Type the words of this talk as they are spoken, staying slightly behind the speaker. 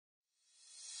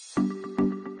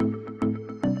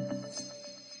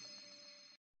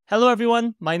Hello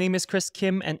everyone, my name is Chris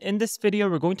Kim, and in this video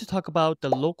we're going to talk about the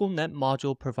Localnet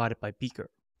module provided by Beaker.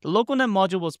 The Localnet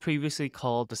module was previously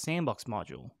called the Sandbox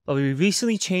module, but we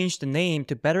recently changed the name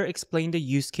to better explain the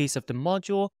use case of the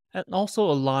module and also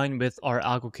align with our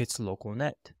AlgoKit's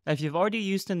Localnet. Now, if you've already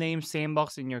used the name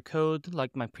Sandbox in your code,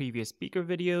 like my previous Beaker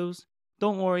videos,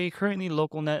 don't worry, currently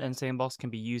Localnet and Sandbox can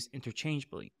be used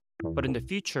interchangeably. But in the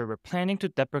future, we're planning to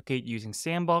deprecate using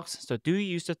Sandbox, so do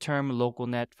use the term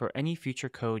LocalNet for any future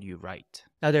code you write.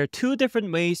 Now, there are two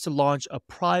different ways to launch a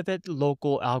private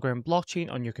local Algorand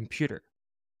blockchain on your computer: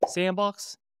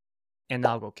 Sandbox and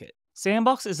AlgoKit.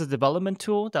 Sandbox is a development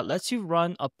tool that lets you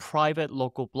run a private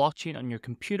local blockchain on your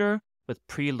computer with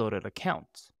preloaded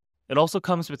accounts. It also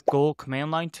comes with Go command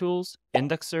line tools,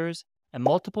 indexers, and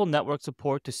multiple network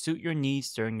support to suit your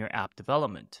needs during your app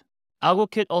development.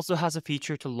 AlgoKit also has a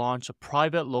feature to launch a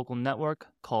private local network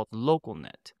called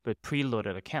Localnet with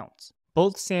preloaded accounts.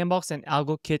 Both Sandbox and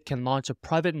AlgoKit can launch a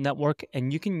private network,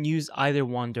 and you can use either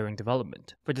one during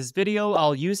development. For this video,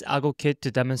 I'll use AlgoKit to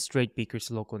demonstrate Beaker's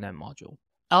Localnet module.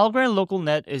 Algorand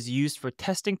Localnet is used for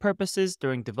testing purposes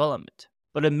during development,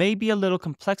 but it may be a little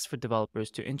complex for developers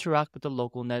to interact with the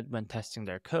Localnet when testing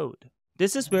their code.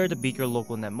 This is where the Beaker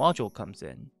Localnet module comes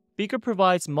in. Beaker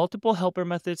provides multiple helper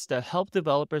methods that help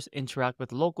developers interact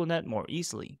with Localnet more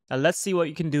easily. Now let's see what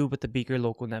you can do with the Beaker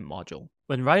Localnet module.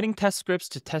 When writing test scripts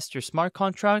to test your smart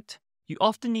contract, you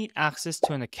often need access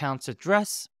to an account's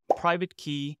address, private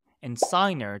key, and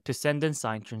signer to send and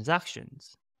sign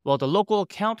transactions. While the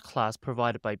LocalAccount class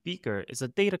provided by Beaker is a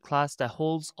data class that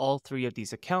holds all three of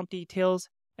these account details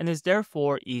and is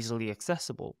therefore easily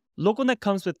accessible. Localnet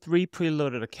comes with 3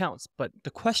 preloaded accounts, but the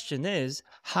question is,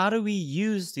 how do we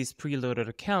use these preloaded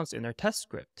accounts in our test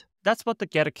script? That's what the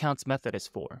getAccounts method is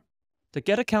for. The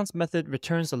getAccounts method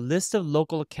returns a list of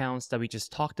local accounts that we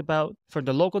just talked about from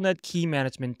the Localnet Key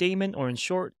Management Daemon, or in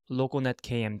short, Localnet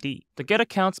KMD. The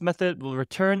getAccounts method will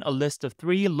return a list of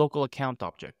 3 local account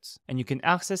objects, and you can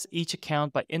access each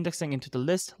account by indexing into the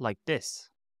list like this.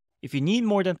 If you need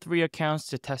more than 3 accounts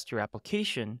to test your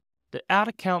application, the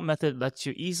addAccount method lets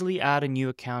you easily add a new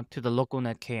account to the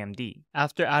Localnet KMD.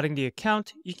 After adding the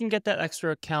account, you can get that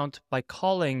extra account by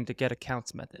calling the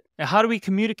getAccounts method. Now, how do we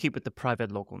communicate with the private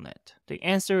Localnet? The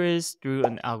answer is through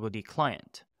an AlgoD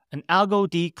client. An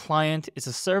AlgoD client is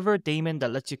a server daemon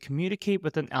that lets you communicate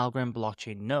with an Algorand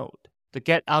blockchain node. The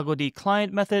getAlgoD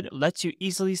client method lets you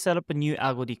easily set up a new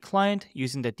AlgoD client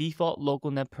using the default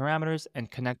Localnet parameters and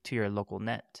connect to your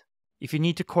Localnet. If you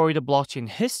need to query the blockchain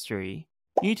history,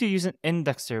 you need to use an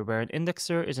indexer, where an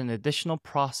indexer is an additional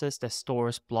process that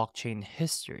stores blockchain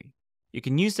history. You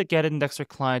can use the getIndexer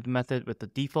client method with the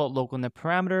default Localnet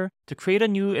parameter to create a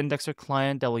new indexer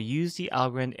client that will use the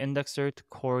Algorand indexer to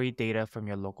query data from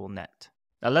your Localnet.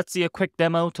 Now let's see a quick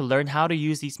demo to learn how to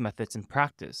use these methods in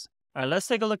practice. Alright, let's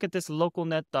take a look at this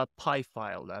localnet.py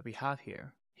file that we have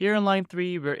here. Here in line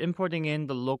 3, we're importing in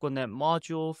the Localnet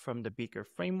module from the Beaker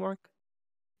framework.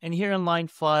 And here in line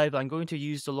 5, I'm going to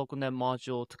use the Localnet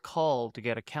module to call the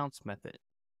getAccounts method.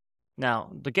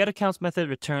 Now, the getAccounts method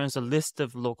returns a list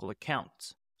of local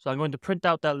accounts. So I'm going to print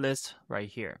out that list right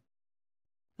here.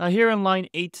 Now here in line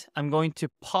 8, I'm going to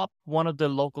pop one of the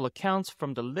local accounts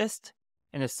from the list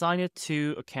and assign it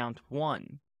to account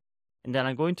 1. And then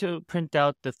I'm going to print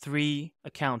out the 3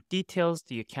 account details,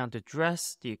 the account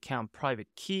address, the account private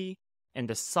key, and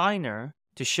the signer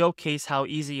to showcase how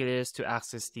easy it is to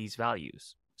access these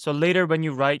values. So later when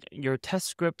you write your test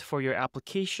script for your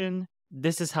application,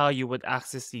 this is how you would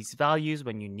access these values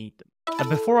when you need them.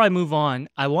 And before I move on,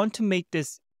 I want to make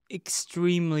this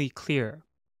extremely clear.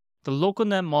 The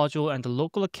Localnet module and the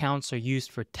local accounts are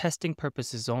used for testing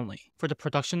purposes only. For the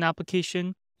production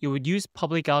application, you would use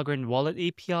public Algorand wallet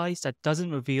APIs that doesn't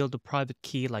reveal the private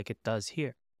key like it does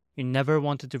here. You never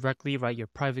want to directly write your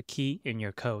private key in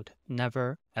your code.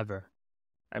 Never, ever.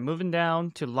 I'm moving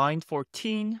down to line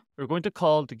 14. We're going to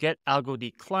call the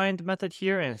getAlgoD client method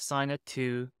here and assign it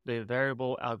to the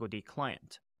variable AlgoD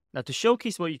client. Now to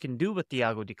showcase what you can do with the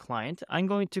AlgoD client, I'm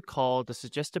going to call the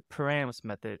suggested params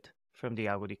method from the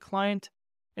AlgoD client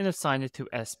and assign it to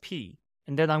SP.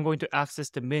 And then I'm going to access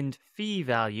the min fee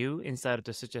value inside of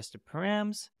the suggested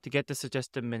params to get the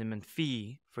suggested minimum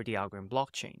fee for the Algorand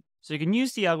blockchain. So you can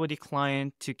use the AlgoD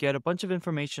client to get a bunch of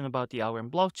information about the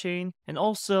Algorand blockchain. And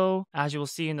also, as you will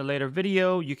see in the later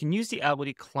video, you can use the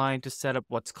AlgoD client to set up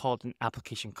what's called an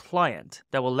application client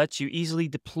that will let you easily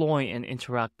deploy and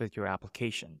interact with your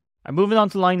application. I'm moving on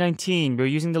to line 19. We're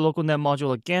using the Localnet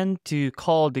module again to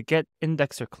call the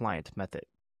getIndexer client method.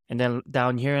 And then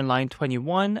down here in line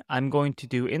 21, I'm going to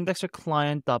do indexer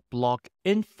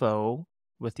client.blockInfo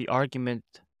with the argument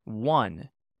 1.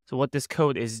 So what this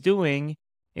code is doing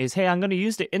is, hey, I'm going to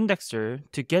use the indexer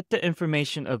to get the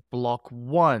information of block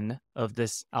 1 of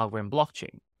this Algorand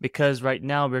blockchain. Because right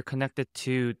now we're connected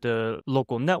to the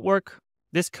local network,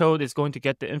 this code is going to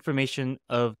get the information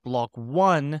of block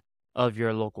 1 of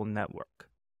your local network.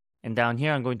 And down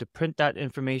here, I'm going to print that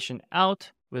information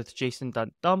out with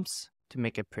json.dumps to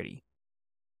make it pretty.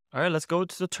 All right, let's go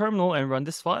to the terminal and run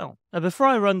this file. Now, before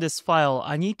I run this file,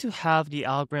 I need to have the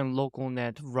Algorand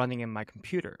LocalNet running in my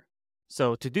computer.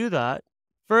 So to do that,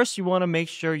 first you want to make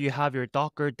sure you have your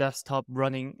Docker desktop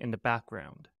running in the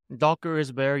background. Docker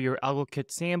is where your AlgoKit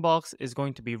Sandbox is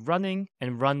going to be running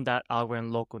and run that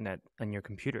Algorand LocalNet on your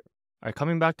computer. All right,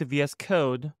 coming back to VS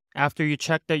Code, after you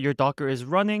check that your Docker is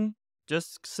running,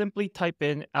 just simply type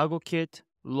in AlgoKit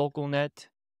LocalNet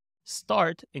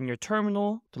start in your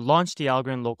terminal to launch the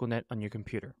Algorand LocalNet on your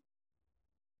computer.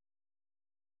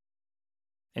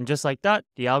 And just like that,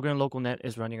 the Algorand LocalNet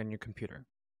is running on your computer.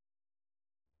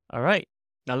 All right,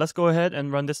 now let's go ahead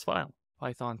and run this file.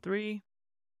 Python 3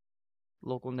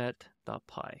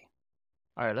 localnet.py.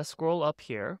 All right, let's scroll up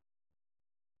here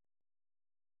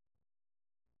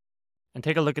and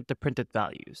take a look at the printed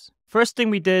values. First thing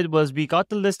we did was we got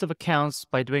the list of accounts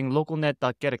by doing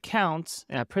localnet.getAccounts,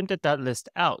 and I printed that list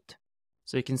out.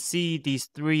 So you can see these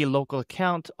 3 local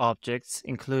account objects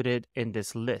included in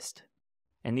this list.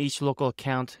 And each local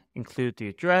account includes the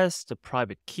address, the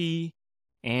private key,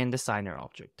 and the signer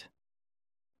object.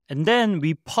 And then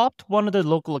we popped one of the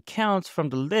local accounts from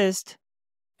the list,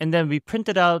 and then we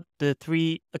printed out the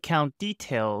 3 account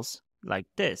details like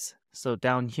this. So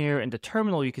down here in the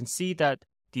terminal, you can see that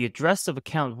the address of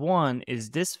account 1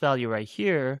 is this value right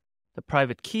here, the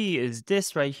private key is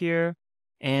this right here,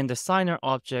 and the signer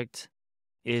object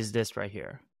is this right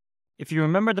here. If you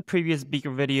remember the previous Beaker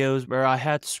videos where I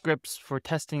had scripts for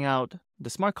testing out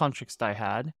the smart contracts that I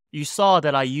had, you saw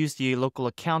that I used the local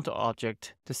account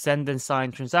object to send and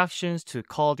sign transactions, to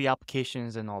call the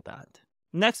applications and all that.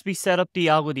 Next, we set up the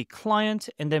AlgoKit client,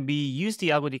 and then we use the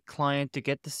AlgoKit client to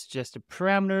get the suggested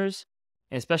parameters,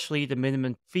 and especially the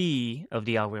minimum fee of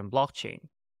the Algorand blockchain.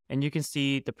 And you can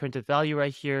see the printed value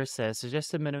right here says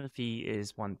suggested minimum fee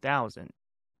is 1,000.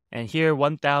 And here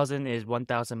 1,000 is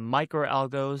 1,000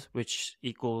 microalgos, which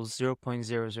equals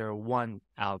 0.001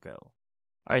 algo.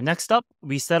 All right, next up,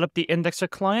 we set up the indexer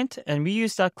client, and we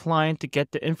use that client to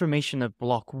get the information of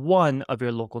block 1 of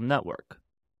your local network.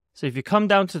 So if you come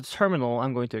down to the terminal,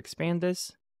 I'm going to expand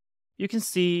this. You can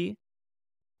see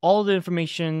all the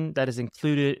information that is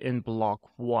included in block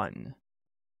 1.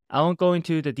 I won't go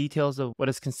into the details of what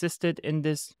is consisted in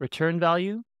this return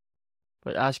value,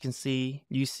 but as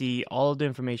you see all of the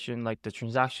information like the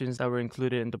transactions that were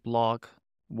included in the block,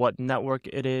 what network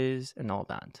it is, and all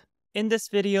that. In this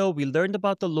video, we learned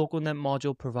about the Localnet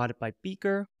module provided by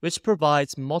Beaker, which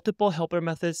provides multiple helper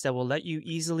methods that will let you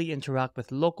easily interact with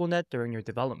Localnet during your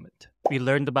development. We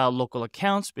learned about local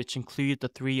accounts, which include the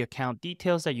 3 account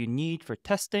details that you need for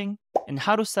testing, and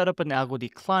how to set up an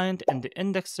AlgoKit client and the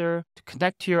indexer to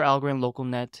connect to your Algorand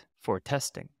Localnet for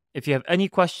testing. If you have any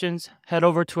questions, head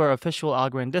over to our official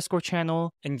Algorand Discord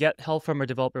channel and get help from our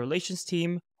developer relations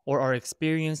team or our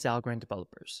experienced Algorand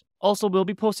developers. Also, we'll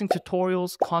be posting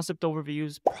tutorials, concept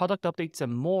overviews, product updates,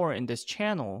 and more in this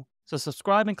channel, so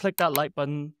subscribe and click that like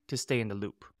button to stay in the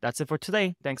loop. That's it for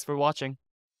today. Thanks for watching.